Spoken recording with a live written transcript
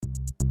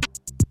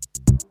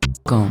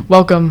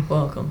Welcome.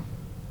 Welcome.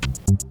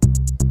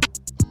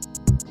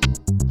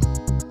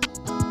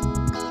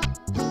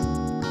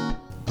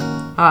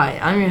 Hi,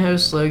 I'm your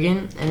host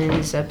Logan, and in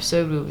this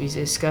episode we'll be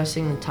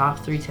discussing the top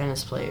 3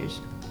 tennis players.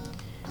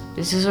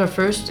 This is our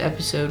first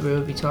episode where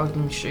we'll be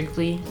talking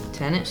strictly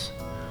tennis.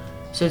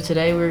 So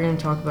today we're going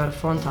to talk about a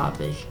fun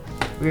topic.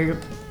 We're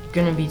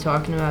going to be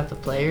talking about the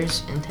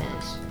players in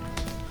tennis.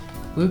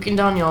 Luke and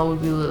Danyal will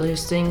be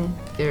listing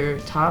their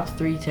top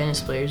 3 tennis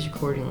players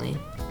accordingly,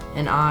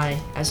 and I,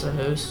 as a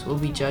host, will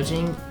be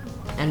judging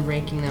and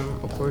ranking them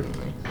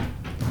accordingly.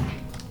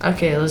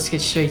 Okay, let's get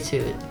straight to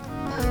it.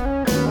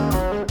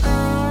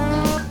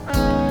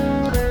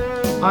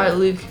 Alright,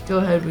 Luke, go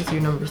ahead with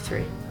your number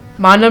 3.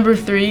 My number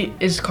 3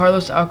 is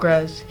Carlos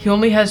Alcaraz. He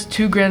only has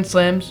 2 Grand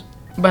Slams,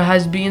 but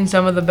has beaten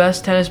some of the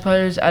best tennis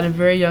players at a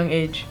very young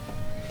age.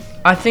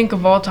 I think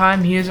of all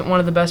time, he isn't one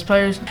of the best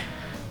players,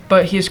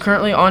 but he is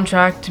currently on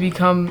track to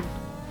become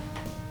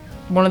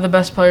one of the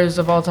best players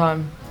of all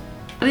time.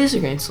 What is a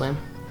Grand Slam?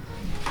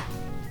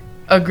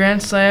 A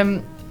Grand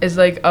Slam is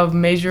like a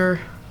major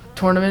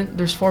tournament.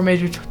 There's 4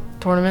 major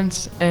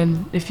tournaments,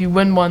 and if you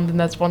win one, then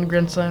that's one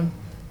Grand Slam.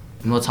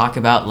 And we'll talk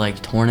about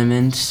like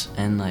tournaments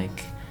and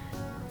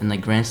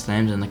Grand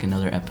Slams in like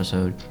another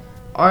episode.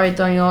 Alright,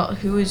 Danyal,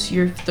 who is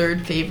your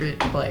 3rd favorite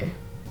player?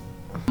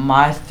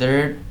 My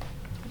 3rd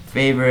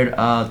favorite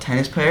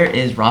tennis player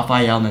is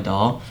Rafael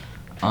Nadal.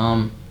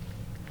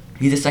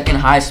 He's the 2nd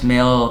highest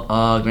male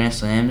Grand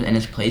Slams, and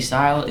his play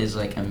style is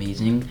like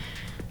amazing.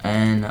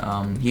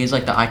 And he has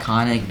like the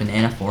iconic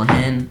banana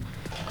forehand,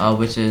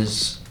 which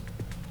is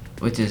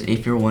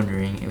if you're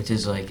wondering, which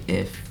is like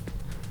if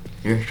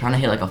you're trying to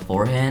hit like a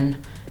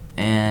forehand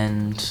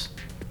and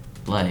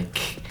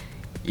like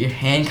your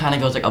hand kind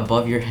of goes like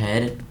above your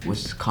head,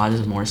 which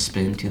causes more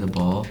spin to the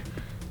ball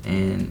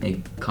and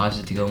it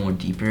causes it to go more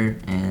deeper.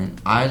 And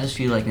I just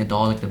feel like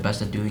Nadal is like the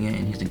best at doing it,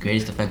 and he's the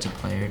greatest defensive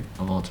player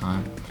of all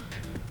time.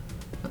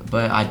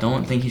 But I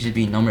don't think he should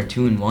be number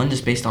 2 and 1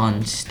 just based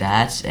on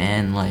stats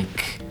and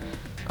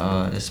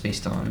just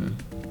based on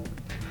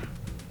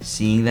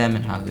seeing them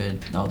and how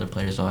good the other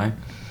players are.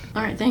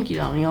 Alright, thank you,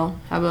 Danyal.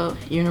 How about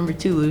your number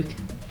 2, Luke?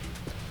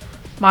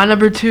 My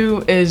number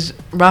 2 is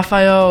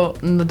Rafael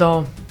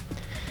Nadal.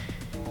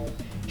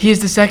 He is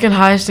the 2nd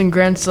highest in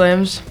Grand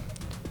Slams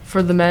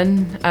for the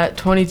men at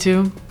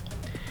 22.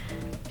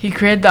 He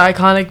created the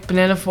iconic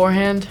banana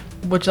forehand,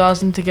 which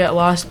allows him to get a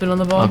lot of spin on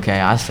the ball. Okay,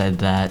 I said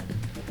that.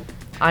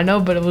 I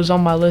know, but it was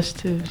on my list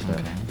too. So.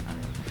 Okay.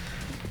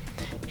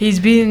 He's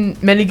beaten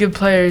many good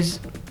players.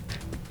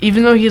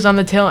 Even though he is on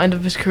the tail end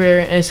of his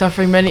career and is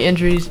suffering many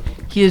injuries,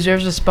 he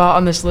deserves a spot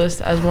on this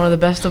list as one of the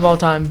best of all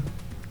time.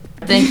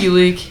 Thank you,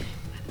 Luke.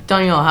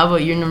 Danyal, how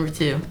about your number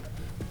 2?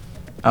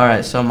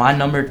 Alright, so my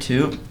number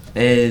 2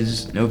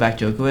 is Novak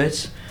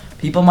Djokovic.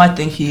 People might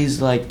think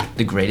he's like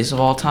the greatest of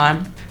all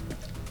time.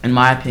 In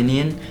my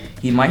opinion,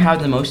 he might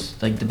have the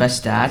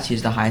best stats. He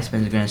has the highest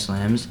spins in Grand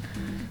Slams.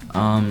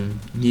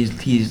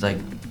 He's like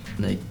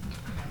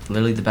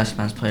literally the best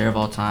men's player of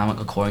all time, like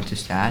according to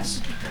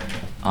stats.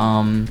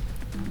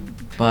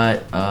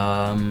 But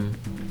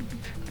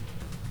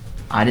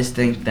I just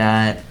think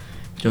that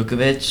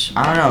Djokovic,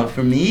 I don't know,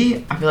 for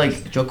me, I feel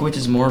like Djokovic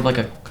is more of like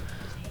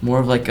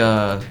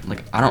I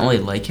don't really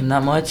like him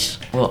that much.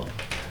 Well,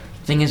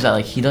 the thing is that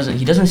like he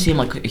doesn't seem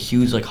like a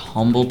huge like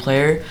humble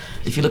player.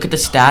 If you look at the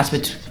stats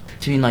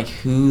between like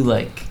who's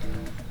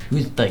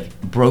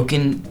like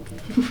broken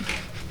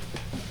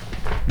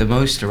the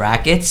most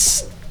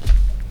rackets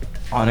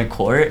on a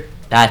court,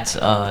 that's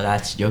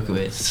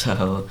Djokovic.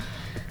 So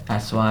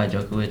that's why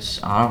Djokovic,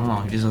 I don't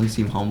know, he doesn't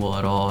seem humble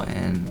at all.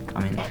 And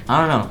I mean, I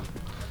don't know,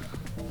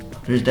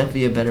 there's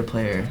definitely a better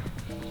player.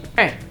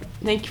 Alright,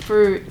 thank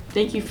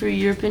you for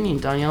your opinion,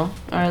 Danyal.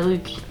 Alright,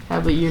 Luke, how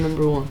about your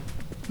number 1?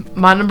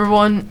 My number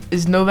 1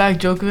 is Novak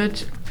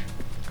Djokovic.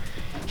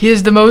 He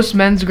has the most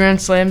men's Grand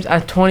Slams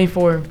at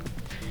 24.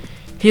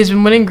 He has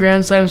been winning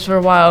Grand Slams for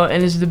a while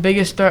and is the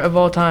biggest threat of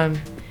all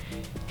time.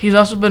 He's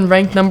also been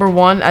ranked number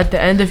 1 at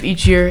the end of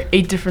each year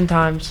 8 different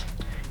times.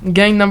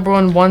 Getting number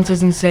 1 once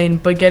is insane,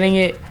 but getting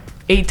it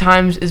 8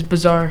 times is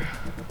bizarre.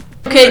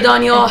 Okay,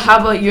 Danyal, how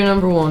about your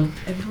number 1?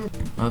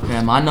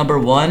 Okay, my number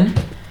 1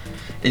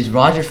 is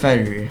Roger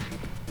Federer.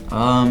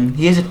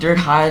 He has the 3rd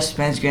highest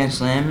men's Grand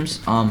Slams.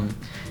 In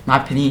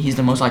my opinion, he's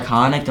the most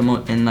iconic,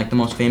 the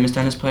most famous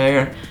tennis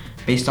player.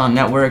 Based on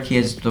network, he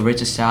has the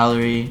richest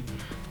salary.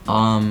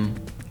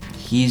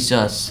 He's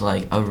just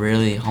like a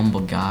really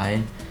humble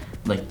guy.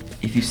 Like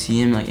if you see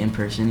him like in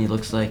person, he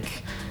looks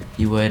like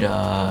you would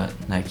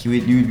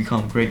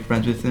become great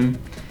friends with him.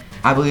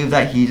 I believe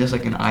that he's just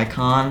like an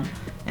icon,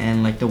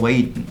 and like the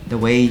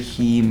way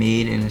he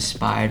made and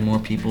inspired more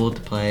people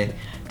to play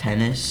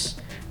tennis,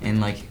 and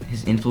like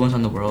his influence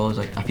on the world is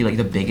like I feel like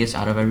the biggest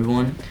out of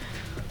everyone.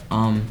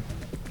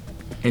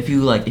 If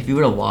you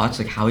were to watch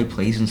like how he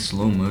plays in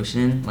slow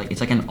motion, like it's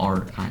like an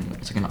art kind of.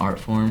 It's like an art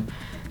form.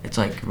 It's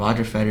like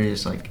Roger Federer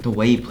is like the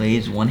way he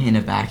plays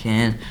one-handed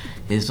backhand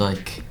is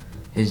like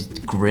his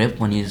grip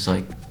when he's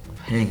like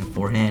hitting a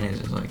forehand is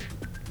just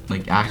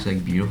like actually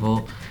like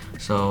beautiful.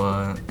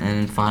 So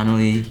and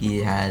finally, he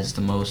has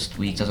the most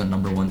weeks as a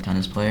 #1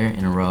 tennis player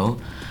in a row,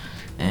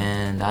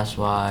 and that's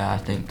why I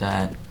think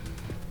that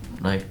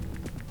like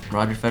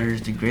Roger Federer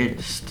is the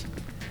greatest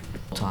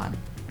of all time.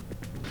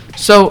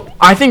 So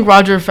I think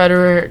Roger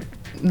Federer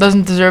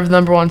doesn't deserve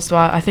the #1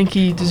 spot. I think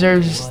he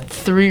deserves What?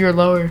 3 or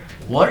lower.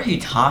 What are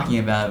you talking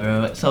about,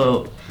 bro?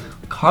 So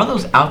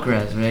Carlos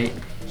Alcaraz, right?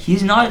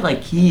 He's not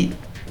like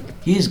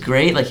he's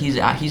great. Like he's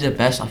the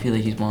best. I feel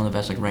like he's one of the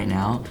best like right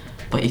now.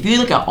 But if you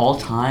look at all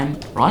time,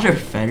 Roger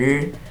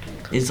Federer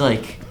is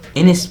like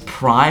in his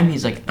prime.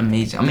 He's like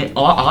amazing. I mean,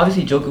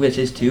 obviously Djokovic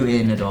is too,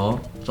 and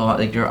Nadal. So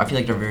like I feel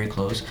like they're very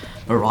close.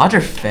 But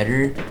Roger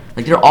Federer,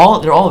 like they're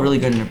all really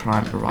good in their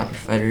prime. But Roger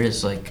Federer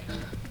is like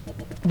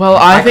Well,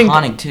 I think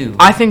iconic too.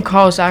 I think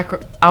Carlos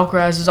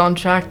Alcaraz is on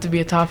track to be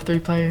a top 3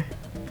 player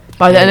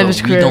by the end of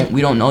his career.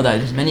 We don't know that.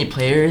 There's many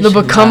players. They'll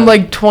who become have-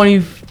 like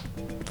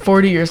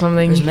 2040 or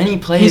something. There's many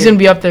players. He's gonna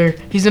be up there.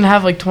 He's gonna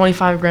have like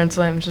 25 Grand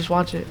Slams. Just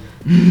watch it.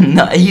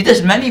 No,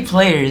 there's many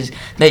players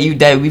that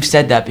we've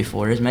said that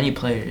before. There's many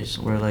players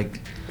where like,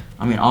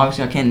 I mean,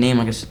 obviously I can't name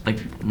like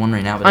one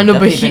right now, but I know,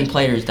 there's but definitely been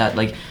players that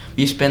like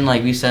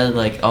we said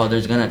like, oh,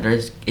 there's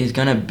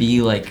gonna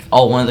be like,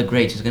 oh, one of the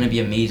greats is gonna be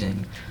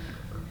amazing.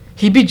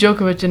 He beat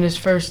Djokovic in his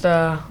first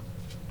one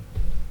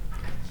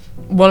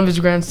of his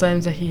Grand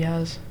Slams that he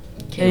has.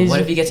 Okay,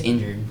 what if he gets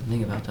injured?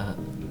 Think about that.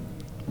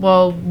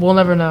 Well, we'll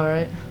never know,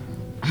 right?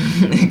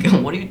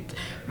 What do you,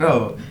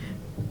 bro?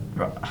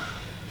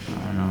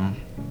 I don't know.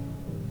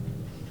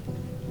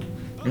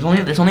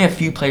 There's only a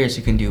few players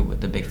who can do what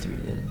the big 3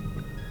 did.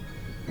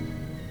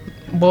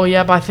 Well,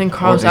 yeah, but I think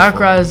Carlos big 4.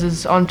 Alcaraz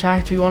is on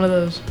track to be one of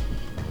those.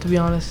 To be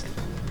honest.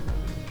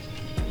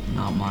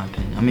 Not my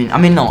opinion. I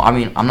mean, no. I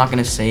mean, I'm not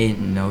gonna say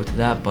no to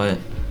that, but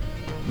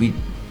we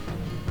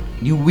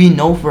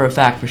know for a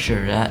fact for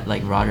sure that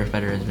like Roger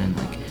Federer has been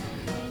like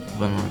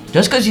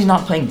just because he's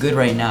not playing good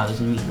right now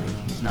doesn't mean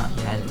like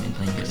he hasn't been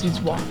playing good.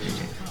 He's washed.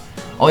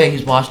 Oh yeah,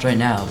 he's washed right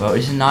now, bro.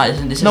 This is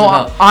No,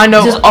 about. I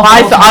know. This is of all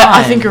I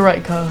time. think you're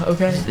right, Ka.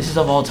 Okay. This is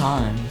of all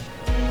time.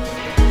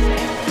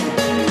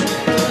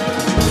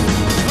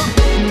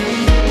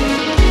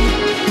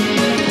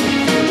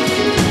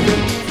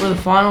 For the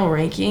final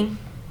ranking,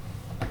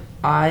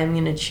 I am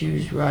going to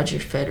choose Roger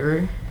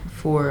Federer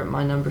for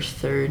my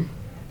 #3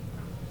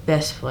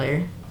 best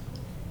player.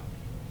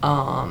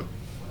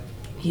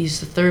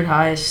 He's the 3rd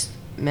highest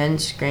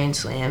men's Grand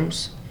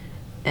Slams,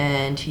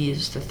 and he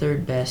is the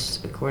 3rd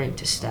best according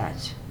to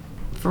stats.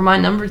 For my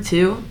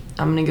 #2,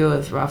 I'm going to go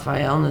with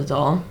Rafael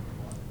Nadal.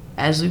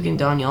 As Luke and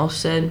Danyal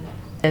said,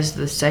 as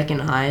the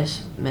 2nd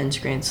highest men's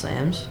Grand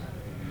Slams.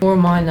 For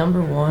my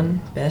 #1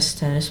 best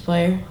tennis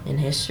player in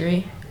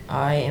history,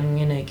 I am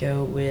going to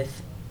go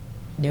with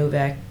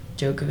Novak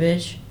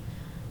Djokovic,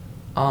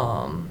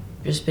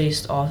 just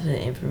based off the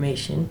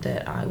information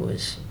that I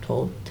was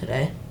told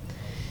today.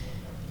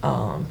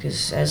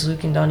 Because as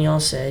Luke and Danyal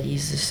said,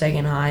 he's the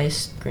 2nd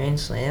highest Grand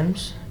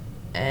Slams,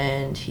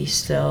 and he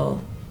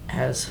still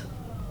has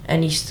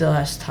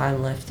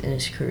time left in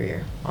his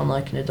career.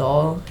 Unlike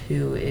Nadal,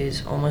 who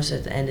is almost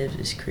at the end of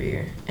his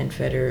career, and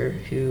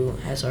Federer, who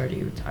has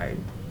already retired.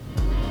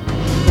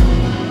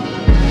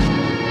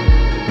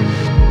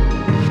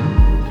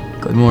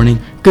 Good morning.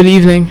 Good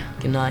evening.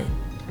 Good night.